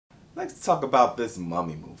Let's talk about this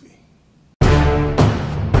Mummy movie.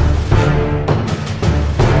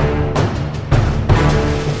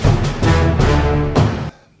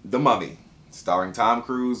 The Mummy, starring Tom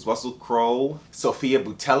Cruise, Russell Crowe, Sofia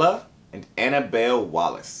Boutella, and Annabelle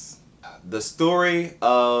Wallis. The story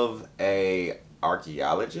of a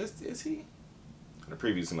archaeologist, is he? The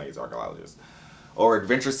preview seemed like he's an archaeologist. Or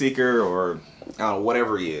adventure seeker, or I don't know,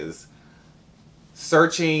 whatever he is.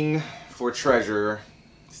 Searching for treasure,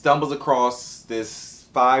 stumbles across this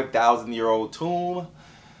 5,000-year-old tomb,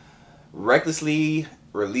 recklessly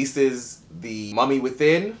releases the mummy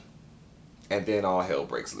within, and then all hell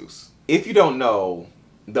breaks loose. If you don't know,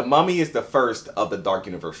 The Mummy is the first of the Dark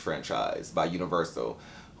Universe franchise by Universal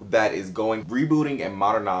that is rebooting and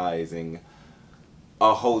modernizing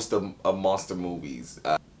a host of monster movies.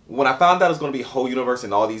 When I found out it was going to be a whole universe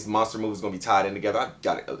and all these monster movies going to be tied in together,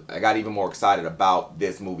 I got even more excited about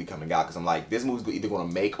this movie coming out, because I'm like, this movie's either going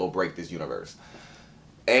to make or break this universe.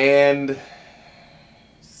 And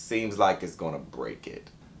seems like it's going to break it.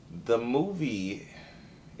 The movie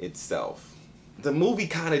itself, the movie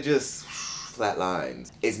kind of just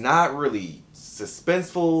flatlines. It's not really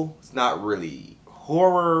suspenseful. It's not really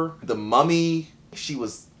horror. The Mummy, she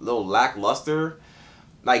was a little lackluster.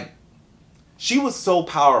 Like, she was so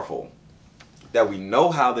powerful that we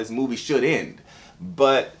know how this movie should end.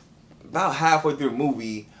 But about halfway through the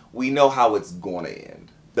movie, we know how it's going to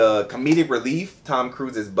end. The comedic relief, Tom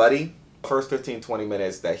Cruise's buddy, first 15-20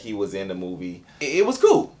 minutes that he was in the movie, it was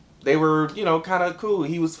cool. They were, you know, kind of cool.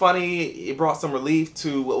 He was funny. It brought some relief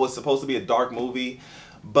to what was supposed to be a dark movie.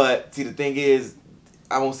 But see, the thing is,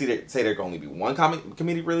 I won't say there can only be one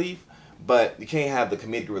comedic relief, but you can't have the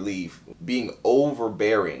comedic relief being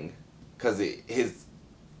overbearing, because his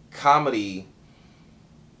comedy,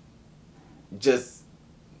 just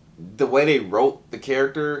the way they wrote the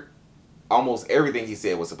character, almost everything he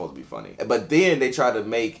said was supposed to be funny. But then they tried to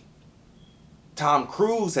make Tom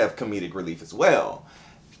Cruise have comedic relief as well.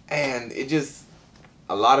 And it just,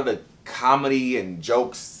 a lot of the comedy and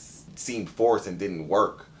jokes seemed forced and didn't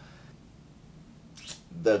work.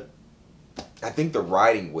 I think the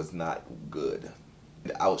writing was not good.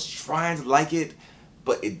 I was trying to like it,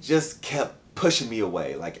 but it just kept pushing me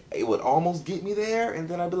away. Like, it would almost get me there, and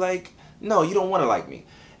then I'd be like, no, you don't want to like me.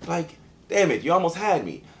 Like, damn it, you almost had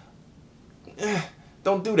me.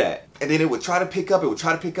 Don't do that. And then it would try to pick up,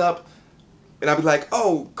 and I'd be like,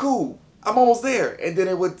 oh, cool, I'm almost there. And then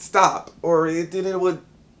it would stop, or then it would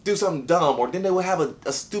do something dumb, or then they would have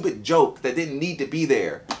a stupid joke that didn't need to be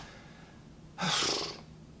there.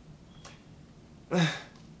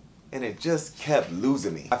 And it just kept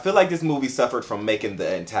losing me. I feel like this movie suffered from making the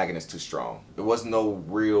antagonist too strong. There was no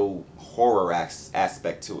real horror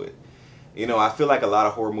aspect to it. You know, I feel like a lot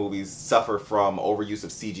of horror movies suffer from overuse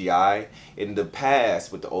of CGI. In the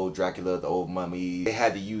past, with the old Dracula, the old Mummy, they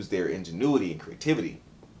had to use their ingenuity and creativity.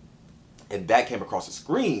 And that came across the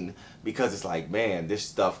screen because it's like, man, this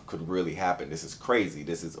stuff could really happen. This is crazy.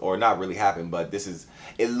 This is, or not really happen, but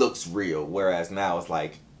it looks real. Whereas now it's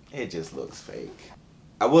like, it just looks fake.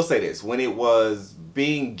 I will say this, when it was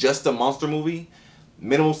being just a monster movie,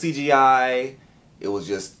 minimal CGI, it was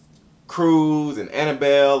just Cruise and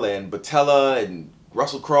Annabelle and Boutella and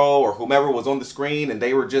Russell Crowe or whomever was on the screen, and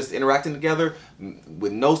they were just interacting together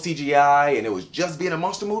with no CGI, and it was just being a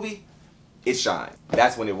monster movie, it shined.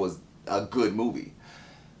 That's when it was a good movie.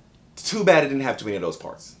 Too bad it didn't have too many of those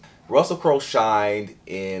parts. Russell Crowe shined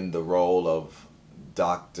in the role of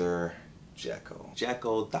Dr.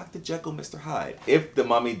 Dr. Jekyll, Mr. Hyde. If The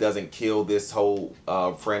Mummy doesn't kill this whole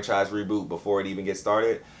franchise reboot before it even gets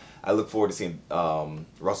started, I look forward to seeing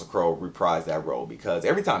Russell Crowe reprise that role, because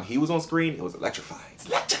every time he was on screen, it was electrifying. It's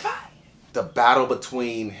electrifying! The battle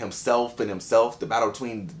between himself and himself, the battle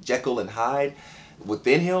between Jekyll and Hyde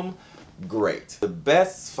within him, great. The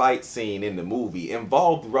best fight scene in the movie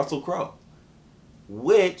involved Russell Crowe,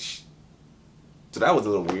 so that was a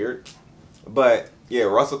little weird. But yeah,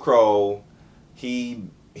 Russell Crowe, he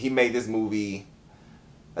made this movie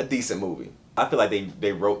a decent movie. I feel like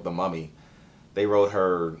they wrote The Mummy. They wrote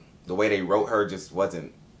her, the way they wrote her just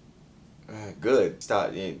wasn't good.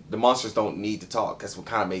 The monsters don't need to talk. That's what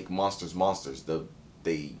kind of make monsters monsters.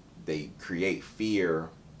 They create fear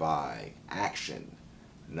by action,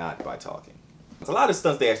 not by talking. It's a lot of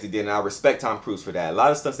stunts they actually did, and I respect Tom Cruise for that. A lot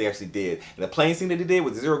of stunts they actually did. And the plane scene that they did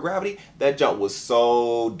with zero gravity, that jump was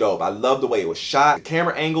so dope. I love the way it was shot. The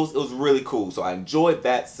camera angles, it was really cool. So I enjoyed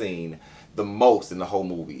that scene the most in the whole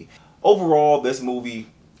movie. Overall, this movie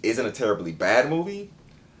isn't a terribly bad movie,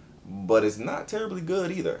 but it's not terribly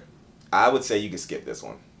good either. I would say you can skip this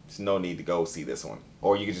one. There's no need to go see this one.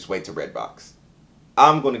 Or you can just wait to Redbox.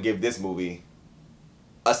 I'm going to give this movie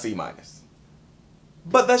a C-.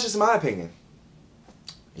 But that's just my opinion.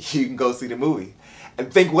 You can go see the movie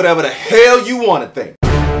and think whatever the hell you want to think.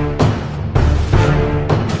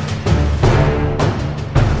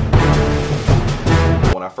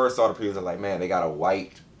 When I first saw the previews, I was like, man, they got a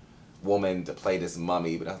white woman to play this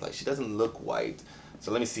mummy, but I was like, she doesn't look white.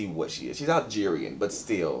 So let me see what she is. She's Algerian, but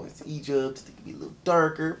still, it's Egypt. It could be a little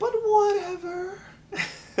darker, but whatever.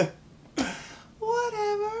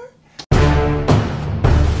 Whatever.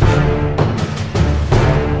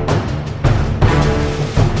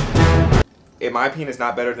 In my opinion, it's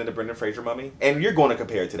not better than the Brendan Fraser mummy. And you're going to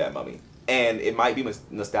compare it to that mummy. And it might be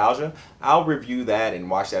nostalgia. I'll review that and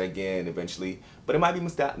watch that again eventually. But it might be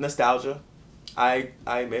nostalgia. I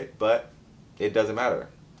admit, but it doesn't matter.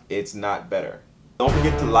 It's not better. Don't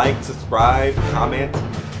forget to like, subscribe, comment.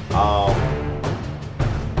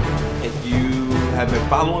 If you have been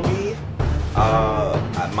following me,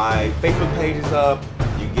 my Facebook page is up.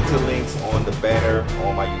 You can get to the links on the banner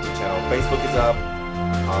on my YouTube channel. Facebook is up.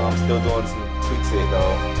 I'm still doing some tweaks to it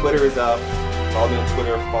though. Twitter is up. Follow me on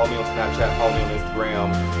Twitter. Follow me on Snapchat. Follow me on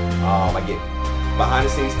Instagram. I get behind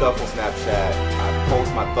the scenes stuff on Snapchat. I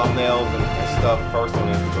post my thumbnails and stuff first on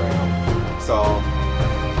Instagram. So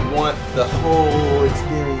if you want the whole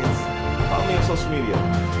experience, follow me on social media.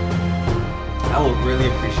 I would really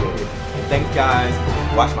appreciate it. And thanks guys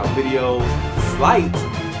for watching my videos. Slight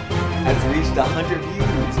has reached 100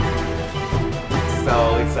 views.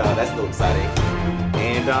 So it's that's a little exciting.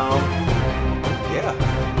 And